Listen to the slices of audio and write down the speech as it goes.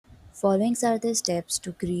Following are the steps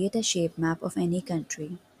to create a shape map of any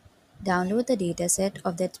country. Download the dataset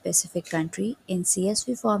of that specific country in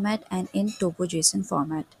CSV format and in TopoJSON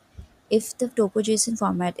format. If the TopoJSON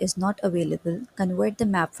format is not available, convert the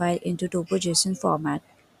map file into TopoJSON format.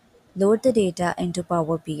 Load the data into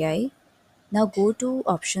Power BI. Now go to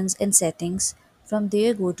Options and Settings. From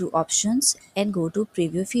there, go to Options and go to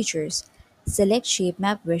Preview Features. Select Shape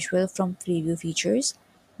Map Visual from Preview Features.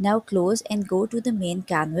 Now close and go to the main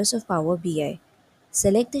canvas of Power BI.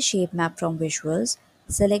 Select the shape map from visuals.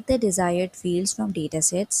 Select the desired fields from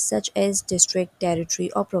datasets such as district,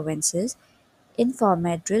 territory, or provinces. In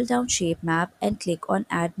Format, drill down Shape Map and click on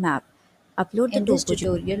Add Map. Upload the In this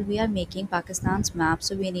tutorial, we are making Pakistan's map,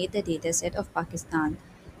 so we need the dataset of Pakistan.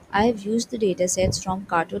 I have used the datasets from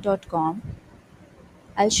carto.com.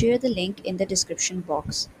 I'll share the link in the description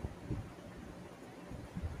box.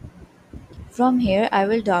 From here, I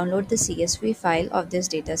will download the CSV file of this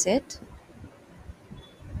dataset.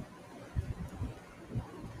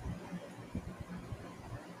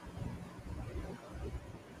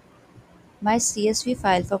 My CSV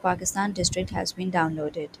file for Pakistan district has been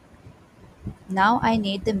downloaded. Now I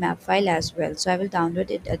need the map file as well, so I will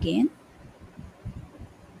download it again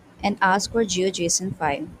and ask for GeoJSON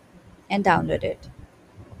file and download it.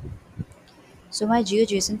 So my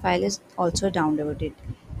GeoJSON file is also downloaded.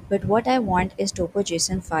 But what I want is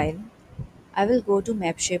TopoJSON file. I will go to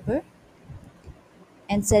Map Shaper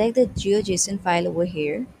and select the GeoJSON file over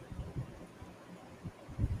here.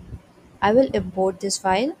 I will import this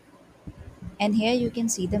file and here you can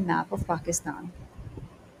see the map of Pakistan.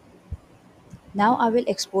 Now I will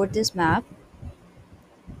export this map.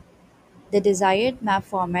 The desired map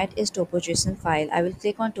format is TopoJSON file. I will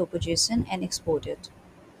click on TopoJSON and export it.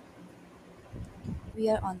 We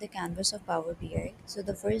are on the canvas of Power BI. So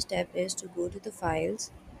the first step is to go to the files,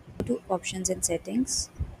 go to options and settings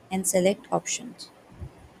and select options.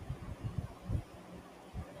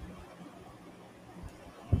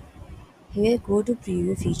 Here go to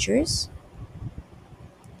preview features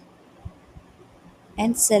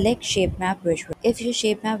and select shape map visual. If your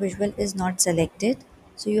shape map visual is not selected,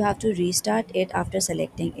 so you have to restart it after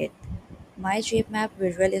selecting it. My shape map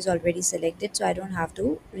visual is already selected, so I don't have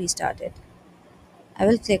to restart it. I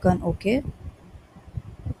will click on OK.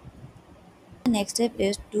 The next step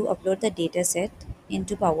is to upload the dataset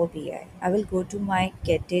into Power BI. I will go to my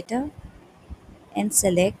Get Data and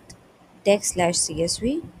select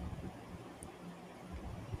text/CSV.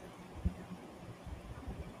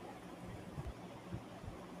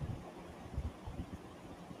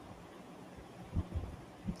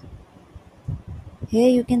 Here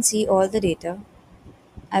you can see all the data.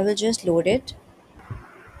 I will just load it.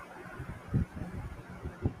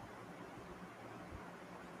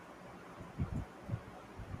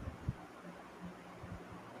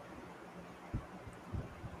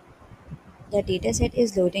 The dataset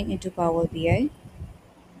is loading into Power BI.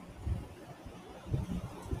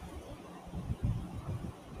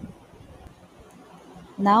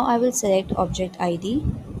 Now I will select Object ID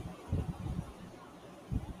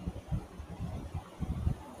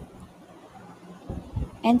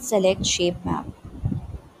and select Shape Map.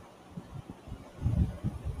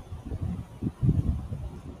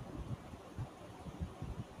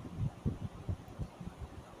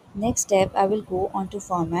 Next step, I will go on to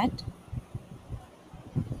Format.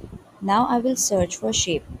 Now I will search for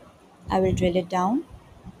shape. I will drill it down.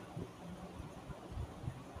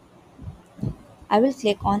 I will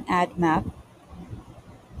click on Add Map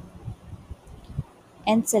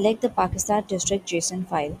and select the Pakistan District JSON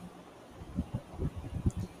file,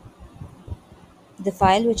 the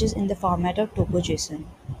file which is in the format of TopoJSON.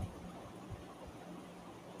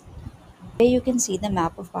 Here you can see the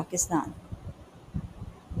map of Pakistan.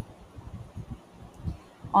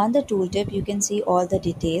 On the tooltip, you can see all the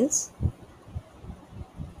details.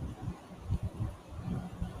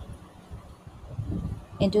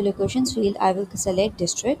 Into locations field, I will select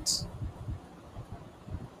districts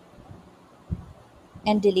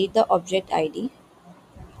and delete the object ID.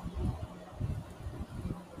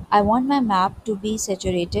 I want my map to be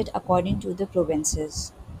saturated according to the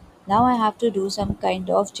provinces. Now I have to do some kind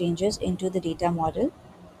of changes into the data model.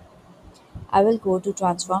 I will go to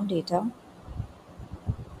transform data.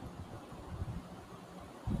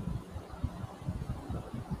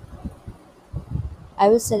 I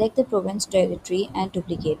will select the province territory and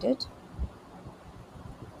duplicate it.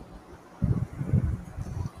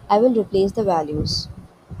 I will replace the values.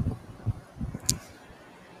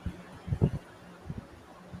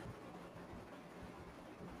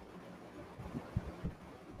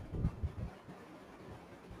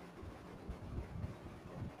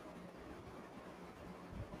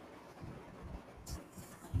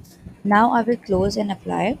 Now I will close and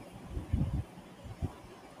apply.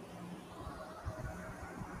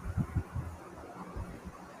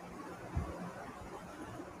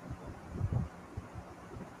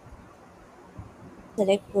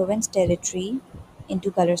 Select province territory into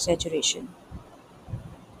color saturation.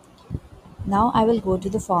 Now I will go to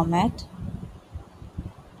the format,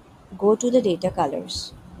 go to the data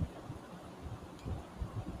colors.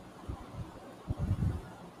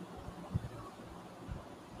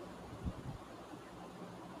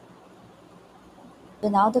 So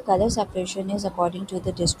now the color separation is according to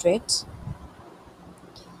the districts.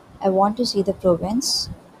 I want to see the province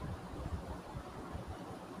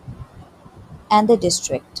and the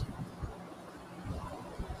district.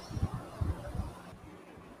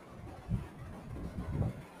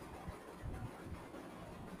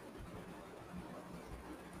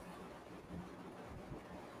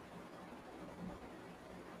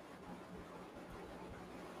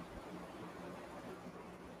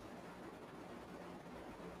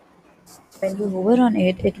 When you hover on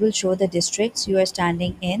it, it will show the districts you are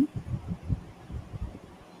standing in.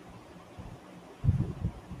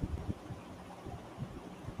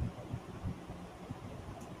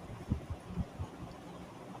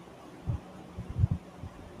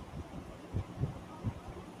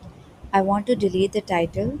 I want to delete the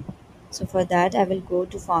title. So for that, I will go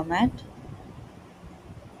to format,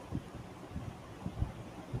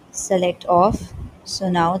 select off. So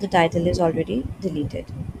now the title is already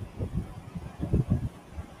deleted.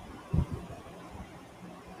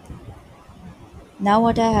 Now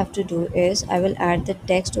what I have to do is I will add the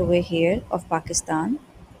text over here of Pakistan.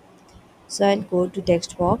 So I'll go to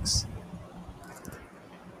text box,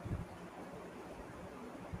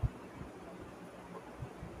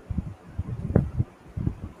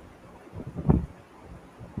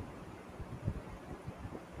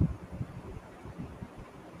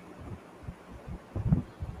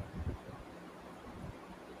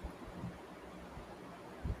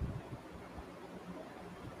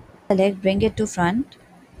 select bring it to front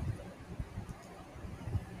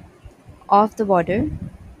of the border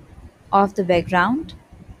of the background.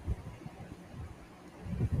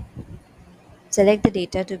 Select the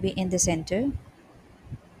data to be in the center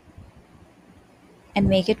and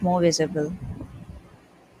make it more visible.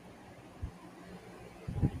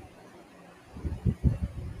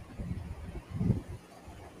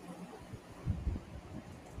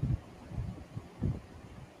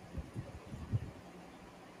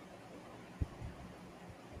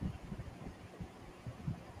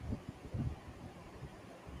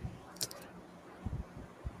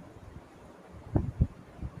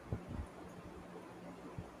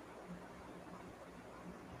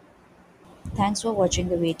 Thanks for watching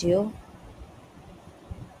the video.